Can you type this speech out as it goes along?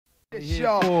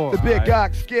The big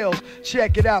ox skills,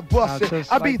 check it out, bust it.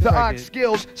 I be the ox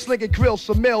skills, slinging grills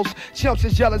for mills. Chumps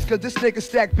is jealous cause this nigga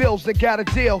stack bills and got a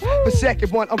deal. The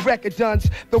second one, I'm record duns.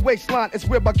 The waistline is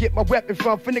where I get my weapon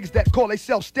from. For niggas that call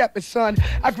theyself stepping, son.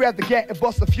 I grab the gat and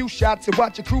bust a few shots and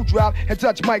watch a crew drop and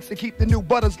touch mics and keep the new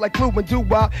butters like glue and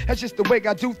doo-wop. That's just the way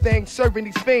I do things, serving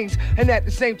these fiends. And at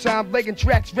the same time, laying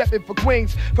tracks, repping for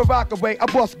Queens. For Rockaway, I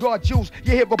bust guard juice.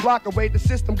 You hear a block away. The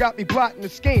system got me plotting the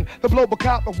scheme. The blow a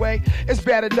cop away. It's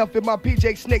bad enough if my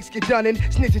PJ snakes get done in.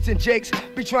 Snitches and jakes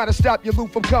be trying to stop your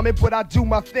loot from coming, but I do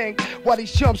my thing. While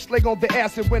these chumps sling on the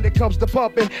acid when it comes to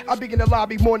pumping. I be in the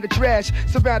lobby more than the trash.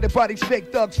 Surrounded by these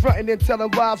fake thugs, fronting and telling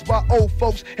lies by old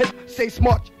folks. And say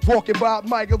smart, walking by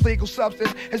my illegal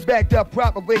substance is backed up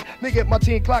properly. Me get my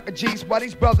teen clock of G's while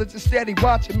these brothers are steady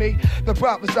watching me. The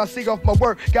profits I see off my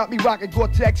work got me rocking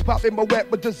Gore-Tex, popping my wet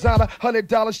with designer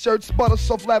 $100 shirts, butter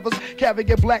soft levers,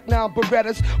 carrying black 9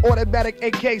 Berettas, automatic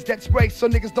AKs that spray so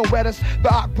niggas don't wet us.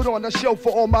 The I put on a show for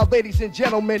all my ladies and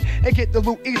gentlemen and get the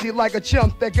loot easy like a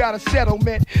chump that got a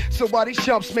settlement. So while these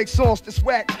chumps make songs that's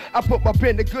whack, I put my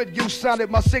pen to good use, signed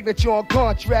my signature on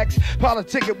contracts.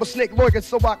 Politicking with snake lawyers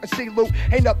so I can see loot.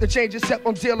 Ain't nothing change except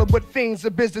I'm dealing with fiends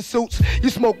in business suits. You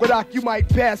smoke with Ock, you might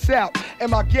pass out.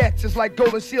 And my gats is like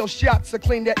golden seal shots to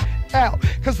clean that out.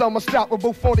 Cause I'm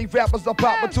unstoppable, phony rappers are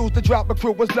pop my tools to drop a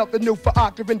crew was nothing new for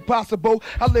Ock or impossible.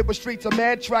 I live with streets of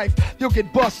mad trife. You'll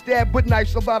get bust, stabbed with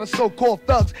knives. A lot of so-called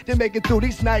thugs, they make it through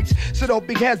these nights. So don't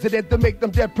be hesitant to make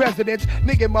them dead presidents.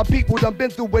 Me and my people done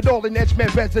been through it all in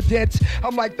Edgemont residents.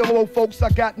 I'm like the old folks, I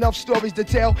got enough stories to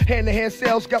tell. Hand-to-hand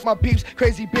sales, got my peeps,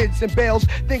 crazy bids and bails.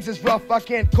 Things is rough, I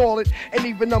can't call it. And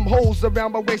even them holes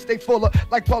around my waist, they full of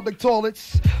like public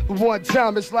toilets. One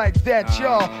time it's like that,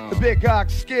 y'all. The big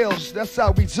ox skills, that's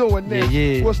how we doing this.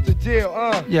 Yeah. What's the deal?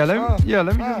 Let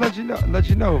me just let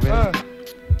you know, man.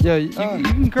 You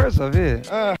can curse up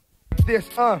here. This,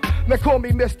 now call me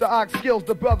Mr. Ox Skills,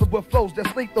 the brother with flows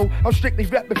that's lethal. I'm strictly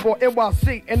repping for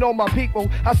NYC and all my people.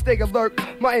 I stay alert,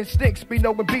 my instincts be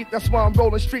knowing beat. That's why I'm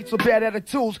rolling streets with bad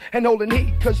attitudes and holding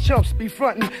heat. Cause chumps be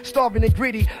frontin', starving and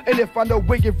greedy. And if I know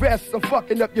where you rest, I'm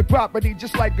fucking up your property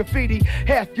just like graffiti.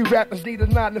 Half you rappers need a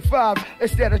 9 to 5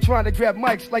 instead of trying to grab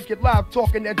mics like you're live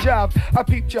talking that job. I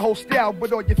peeped your whole style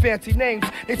with all your fancy names.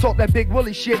 They talk that big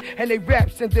Willie shit and they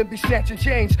raps and then be snatching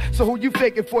chains. So who you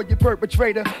faking for, you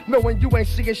perpetrator? Knowing you ain't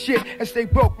seeing shit and stay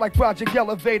broke like Project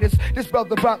Elevators. This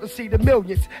brother about to see the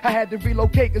millions. I had to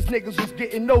relocate cause niggas was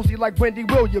getting nosy like Wendy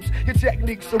Williams. Your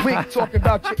techniques are weak, talking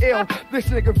about your ill. This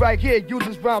nigga right here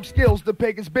uses rhyme skills to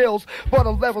pay his bills.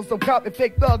 Bottom levels, I'm copping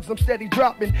fake thugs, I'm steady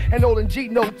dropping. And holding G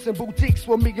notes and boutiques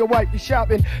where me and white be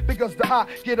shopping. Because the I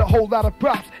get a whole lot of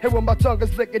props. And when my tongue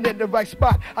is licking in the right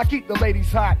spot, I keep the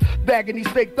ladies hot. Bagging these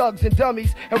fake thugs and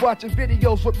dummies and watching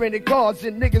videos with rented cars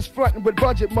and niggas fronting with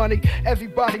budget money.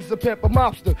 Everybody's a pimp, a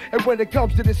mobster. And when it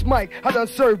comes to this mic, I done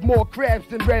served more crabs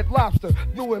than Red Lobster.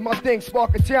 Doing my thing,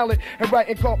 sparking talent, and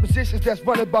writing compositions that's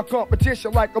running by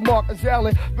competition like a Marcus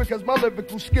Allen. Because my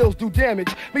lyrical skills do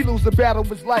damage. Me lose a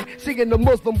battle is like seeing a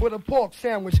Muslim with a pork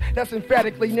sandwich. That's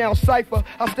emphatically now cipher.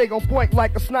 I stay on point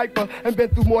like a sniper and been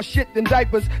through more shit than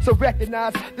diapers. So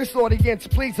recognize this audience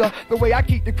pleaser. The way I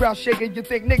keep the crowd shaking, you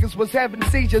think niggas was having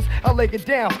seizures. I lay it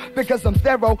down because I'm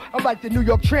thorough. I'm like the New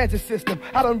York transit system.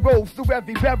 I done rolled through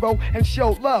every barrel and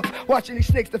showed love. Watching these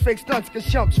snakes to fake stunts, cause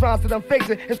chumps rhymes that I'm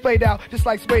facing is played out just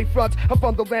like suede fronts. I'm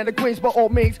from the land of Queens by all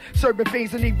means, serving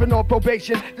fiends and even on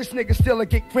probation. This nigga still a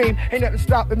get cream, ain't nothing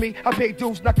stopping me. I pay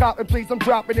dues, not copping please, I'm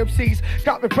dropping MCs.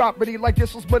 Copping property like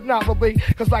this was Monopoly,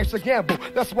 cause life's a gamble.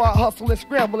 That's why I hustle and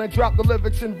scramble and drop the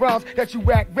lyrics and rhymes that you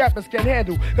whack rappers can't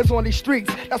handle. Cause on these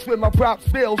streets, that's where my props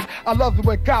builds. I love it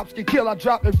when cops get killed, I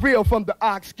drop it real from the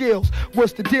ox skills.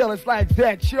 What's the deal? It's like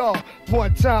that, y'all.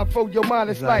 One time for your mind,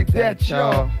 it's like that,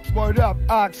 y'all. Word up,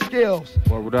 ox skills.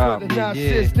 Word up, yeah.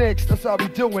 Next, that's how we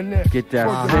doing this. Get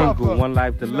that single, One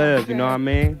Life to Live, you know what I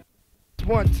mean?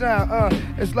 One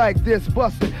time, it's like this,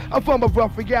 bustin'. I'm from a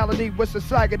rough reality where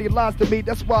society lies to me.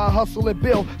 That's why I hustle and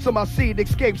build so my seed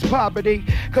escapes poverty.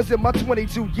 Cause in my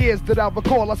 22 years that I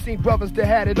recall, I seen brothers that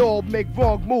had it all make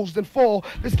wrong moves and fall.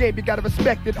 This game you gotta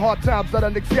respect it. Hard times I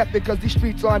done accepted cause these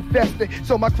streets are infested.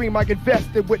 So my cream I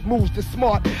invested with moves that's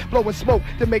smart. Blowing smoke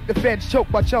to make the feds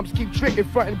choke. My chumps keep tricking,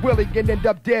 frontin' willing and end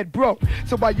up dead broke.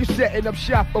 So while you setting up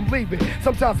shop, I'm leaving.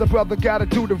 Sometimes a brother gotta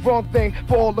do the wrong thing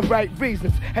for all the right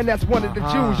reasons. And that's one of the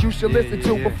Jews you should listen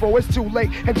to before it's too late.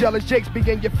 And jealous jakes be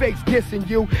in your face dissing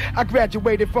you. I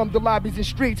graduated from the lobbies and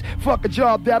streets. Fuck a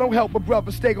job that don't help a brother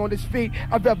stay on his feet.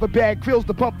 I'd rather bag krills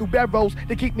to pump through barrels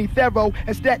to keep me thorough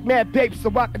and stack mad papes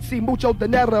so I can see mucho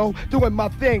dinero. Doing my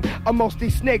thing amongst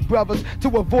these snake brothers to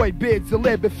avoid bids to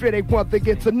live if it ain't one thing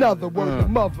it's another. Word to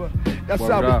mother. That's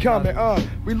how we coming,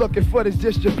 we looking for this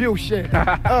distribution.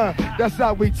 That's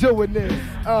how we doing this.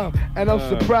 And I'm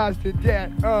surprised at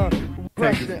that.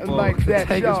 Pressure like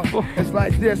that, y'all. It's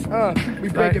like this, we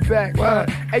bring it back.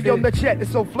 Hey, yo, Machette,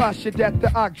 it's so fly shit that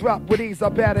the ock drop with ease. I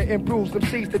batter and bruise them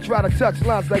seeds to try to touch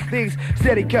lines like these.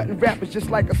 Steady cutting rappers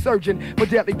just like a surgeon. With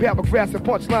deadly paragraphs and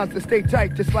punch lines that stay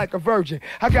tight just like a virgin.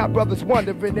 I got brothers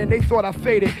wondering and they thought I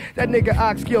faded. That nigga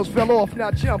ox skills fell off,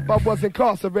 now jump, I was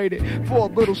incarcerated. For a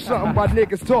little something, my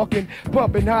niggas talking.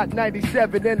 Pumping hot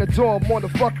 97 in the dorm on the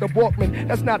fuck the Walkman.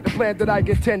 That's not the plan that I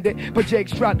intended. But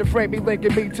Jake's tried to frame me,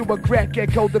 linking me to a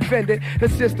crackhead co-defendant. The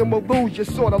system will lose you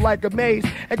sorta like a maze.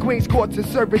 And Queens courts is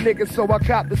serving niggas, so I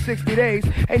copped the 60 days.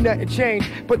 Ain't nothing changed,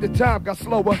 but the time got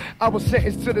slower. I was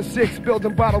sentenced to the 6th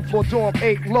building, bottom floor, dorm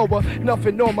 8 lower.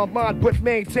 Nothing on my mind but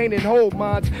maintaining whole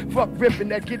minds. Fuck ripping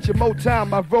that get you more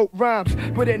time. I wrote rhymes,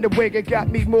 but in the wig it got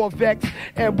me more vexed.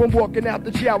 And when walking out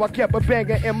the jail, I kept a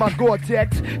banger in my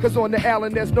Gore-Tex. Cause on the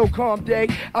island there's no calm day.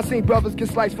 I seen brothers get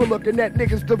sliced for looking at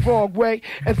niggas the wrong way.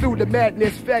 And through the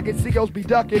madness, faggot COs be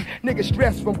ducking. Niggas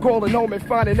stressed from calling home and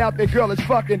finding out their girl is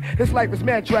fucking. This life is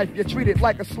man trife, you're treated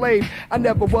like a slave. I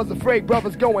never was afraid,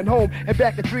 brothers going home. And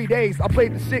back in 3 days, I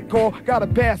played the sick call. Got a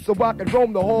pass so I could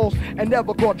roam the halls. And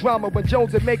never caught drama when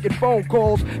Jones had making phone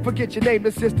calls. Forget your name,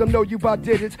 the system know you by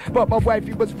digits. But my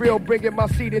wifey was real, bringing my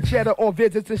seed and cheddar on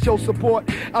visits and show support.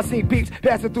 I seen beats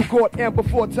passing through court, and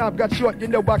before time got short, you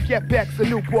know I kept packs of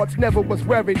Newports, never was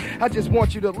worried. I just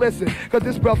want you to listen, cause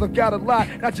this brother got a lot,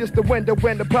 not just the window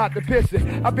when the pot to piss it.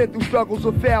 I've been through struggles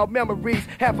with foul memories.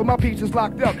 Half of my pieces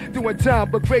locked up, doing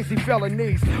time but crazy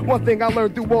felonies. One thing I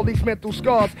learned through all these mental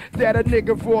scars, that a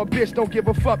nigga for a bitch don't give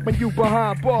a fuck when you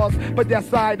behind bars. But that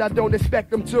side I don't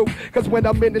expect them to, cause when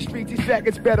I'm in the streets, these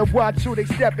faggots better watch who they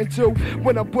step into.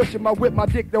 When I'm pushing my whip, my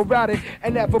dick don't ride it,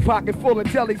 and have a pocket full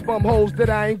of tell these bum hoes that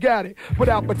I ain't got it.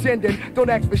 Without pretending, don't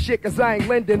ask for shit cause I ain't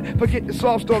lending. Forget the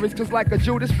soft stories cause like a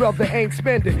Judas brother ain't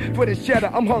spending. For this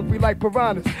cheddar, I'm hungry like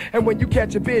piranhas. And when you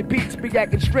catch a bid, beats be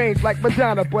acting strange like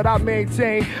Madonna. But I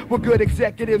maintain we're good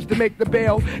executives to make the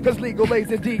bail, cause legal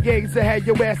aids and DAs that had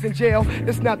your ass in jail.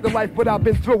 It's not the life but I've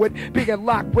been through it. Being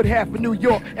locked with half of New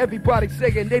York, everybody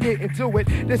saying they didn't do it.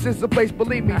 This is a place,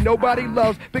 believe me, nobody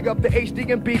loves. Big up the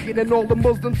HD and Beacon and all the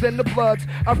Muslims and the Bloods.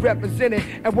 I represented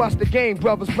and watched the game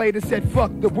brothers played and said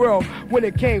fuck the world when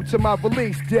it came to my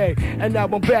release day. And now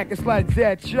I'm back, it's like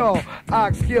that, y'all.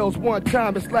 Ox skills one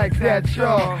time, it's like that,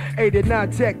 y'all.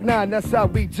 89 Tech 9, that's how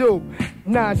we do.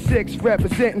 9-6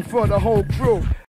 representing for the whole crew.